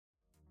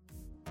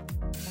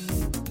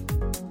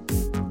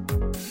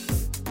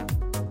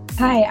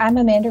Hi, I'm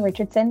Amanda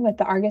Richardson with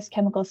the Argus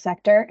Chemical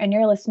Sector, and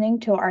you're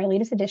listening to our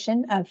latest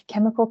edition of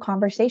Chemical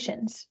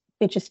Conversations,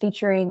 which is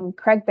featuring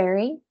Craig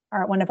Berry,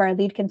 one of our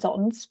lead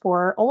consultants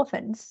for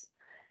Olefins.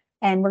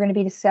 And we're going to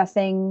be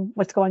discussing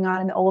what's going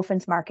on in the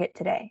olefins market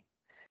today.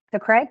 So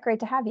Craig, great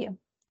to have you.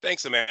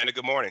 Thanks, Amanda.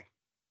 Good morning.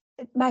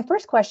 My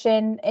first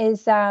question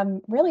is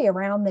really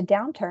around the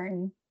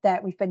downturn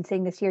that we've been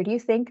seeing this year. Do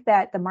you think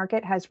that the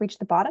market has reached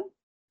the bottom?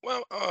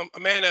 Well,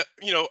 Amanda,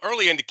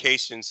 early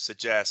indications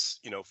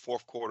suggest,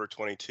 fourth quarter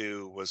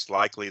 22 was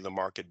likely the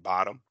market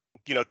bottom.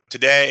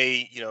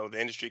 Today, the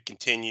industry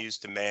continues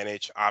to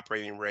manage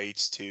operating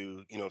rates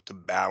to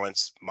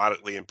balance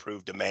moderately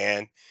improved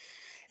demand.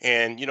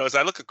 And, as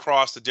I look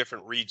across the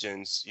different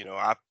regions,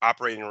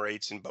 operating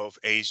rates in both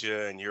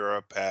Asia and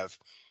Europe have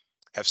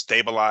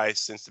stabilized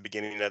since the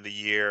beginning of the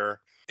year.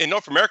 In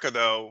North America,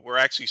 though, we're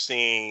actually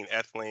seeing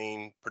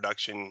ethylene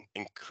production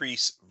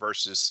increase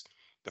versus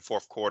the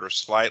fourth quarter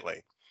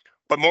slightly.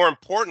 But more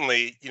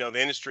importantly,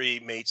 the industry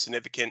made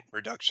significant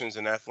reductions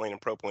in ethylene and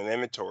propylene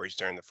inventories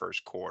during the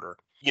first quarter.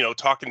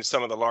 Talking to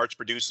some of the large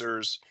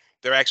producers,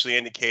 they're actually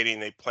indicating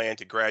they plan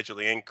to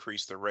gradually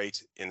increase the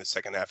rates in the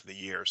second half of the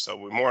year. So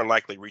we more than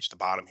likely reach the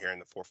bottom here in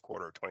the fourth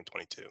quarter of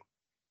 2022.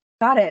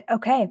 Got it.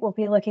 Okay, we'll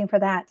be looking for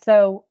that.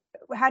 So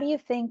how do you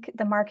think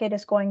the market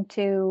is going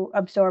to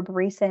absorb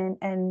recent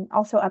and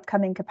also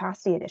upcoming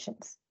capacity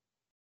additions?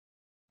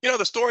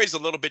 The story is a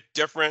little bit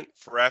different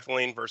for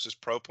ethylene versus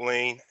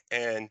propylene.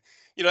 And,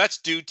 that's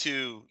due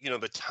to,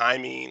 the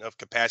timing of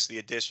capacity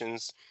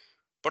additions,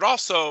 but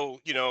also,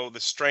 the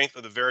strength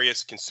of the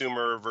various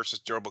consumer versus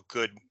durable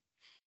good,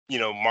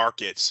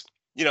 markets.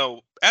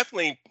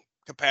 Ethylene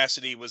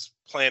capacity was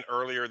planned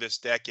earlier this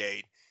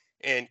decade,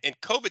 and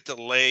COVID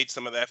delayed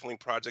some of the ethylene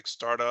project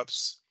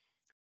startups,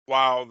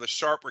 while the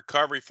sharp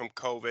recovery from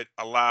COVID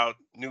allowed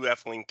new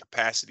ethylene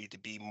capacity to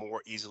be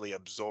more easily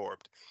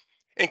absorbed.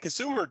 And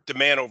consumer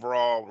demand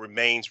overall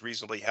remains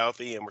reasonably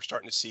healthy, and we're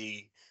starting to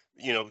see,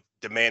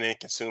 demand in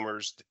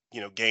consumers,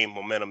 gain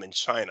momentum in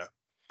China.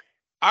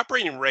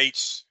 Operating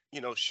rates,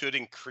 should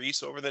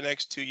increase over the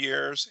next 2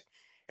 years,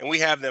 and we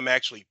have them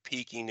actually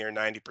peaking near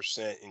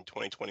 90% in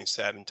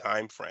 2027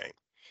 timeframe.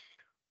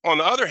 On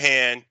the other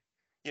hand,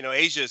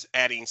 Asia is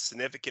adding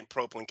significant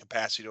propylene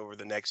capacity over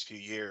the next few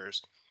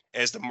years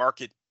as the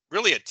market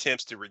really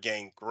attempts to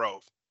regain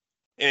growth.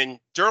 And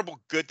durable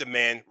good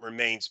demand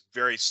remains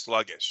very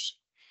sluggish.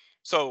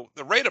 So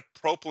the rate of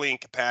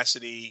propylene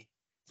capacity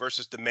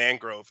versus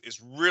demand growth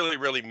is really,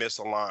 really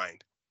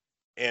misaligned.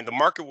 And the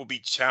market will be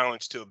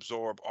challenged to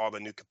absorb all the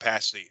new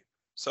capacity.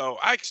 So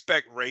I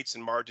expect rates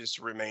and margins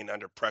to remain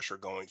under pressure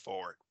going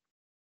forward.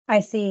 I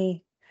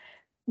see.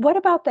 What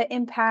about the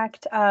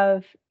impact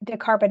of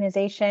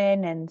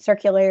decarbonization and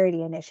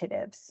circularity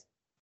initiatives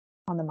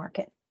on the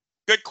market?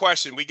 Good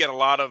question. We get a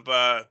lot of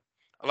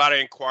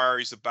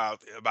inquiries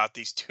about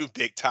these two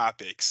big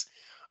topics.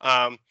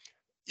 Um,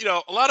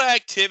 a lot of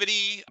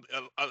activity.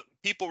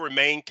 People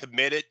remain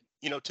committed,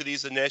 to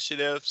these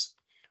initiatives,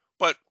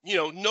 but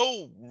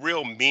no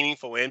real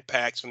meaningful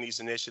impacts from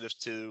these initiatives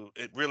to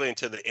it really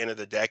until the end of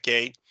the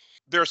decade.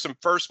 There are some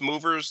first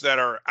movers that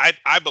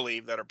I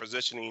believe, that are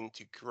positioning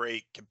to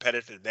create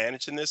competitive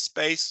advantage in this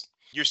space.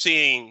 You're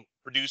seeing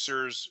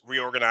producers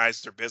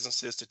reorganize their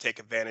businesses to take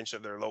advantage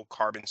of their low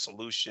carbon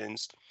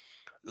solutions,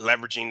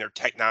 leveraging their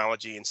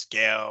technology and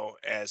scale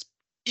as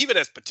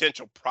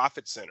potential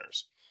profit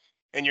centers.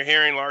 And you're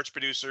hearing large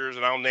producers,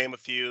 and I'll name a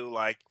few,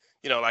 like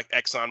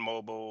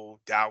ExxonMobil,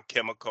 Dow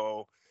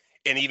Chemical,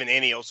 and even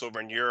Enios over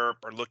in Europe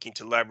are looking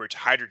to leverage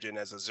hydrogen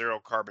as a zero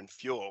carbon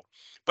fuel.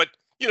 But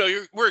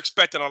we're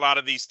expecting a lot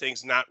of these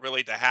things not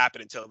really to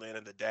happen until the end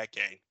of the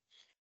decade.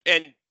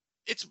 And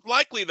it's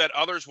likely that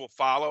others will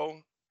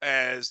follow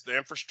as the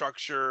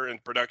infrastructure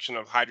and production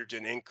of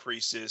hydrogen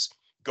increases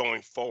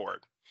going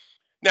forward.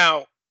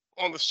 Now,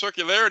 on the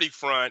circularity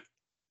front,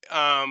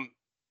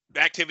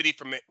 the activity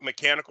for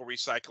mechanical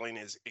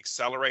recycling is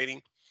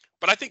accelerating.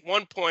 But I think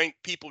one point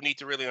people need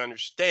to really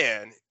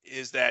understand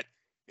is that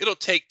it'll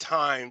take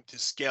time to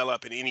scale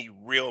up in any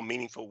real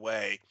meaningful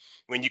way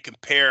when you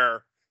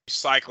compare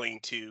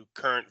recycling to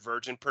current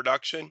virgin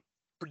production.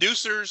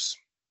 Producers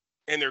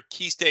and their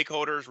key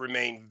stakeholders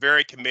remain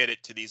very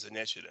committed to these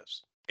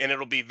initiatives. And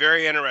it'll be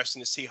very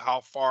interesting to see how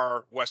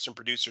far Western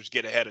producers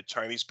get ahead of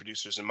Chinese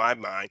producers, in my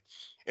mind,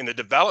 in the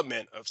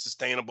development of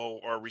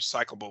sustainable or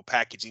recyclable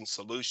packaging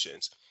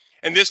solutions.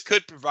 And this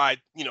could provide,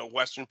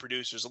 Western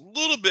producers a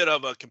little bit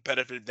of a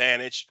competitive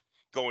advantage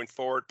going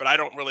forward, but I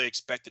don't really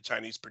expect the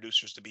Chinese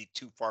producers to be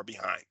too far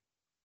behind.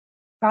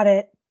 Got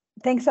it.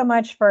 Thanks so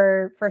much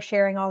for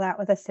sharing all that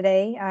with us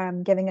today,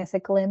 giving us a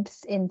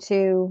glimpse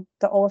into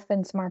the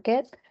olefins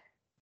market.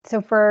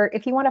 So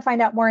if you want to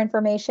find out more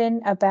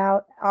information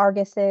about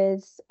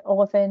Argus's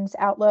olefins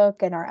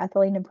outlook and our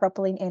ethylene and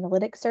propylene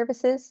analytics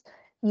services,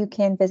 you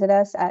can visit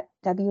us at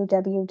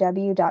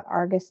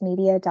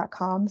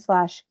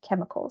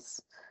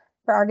www.argusmedia.com/chemicals.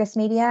 For Argus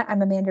Media,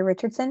 I'm Amanda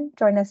Richardson.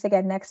 Join us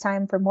again next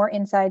time for more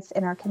insights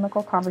in our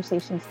Chemical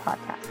Conversations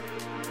podcast.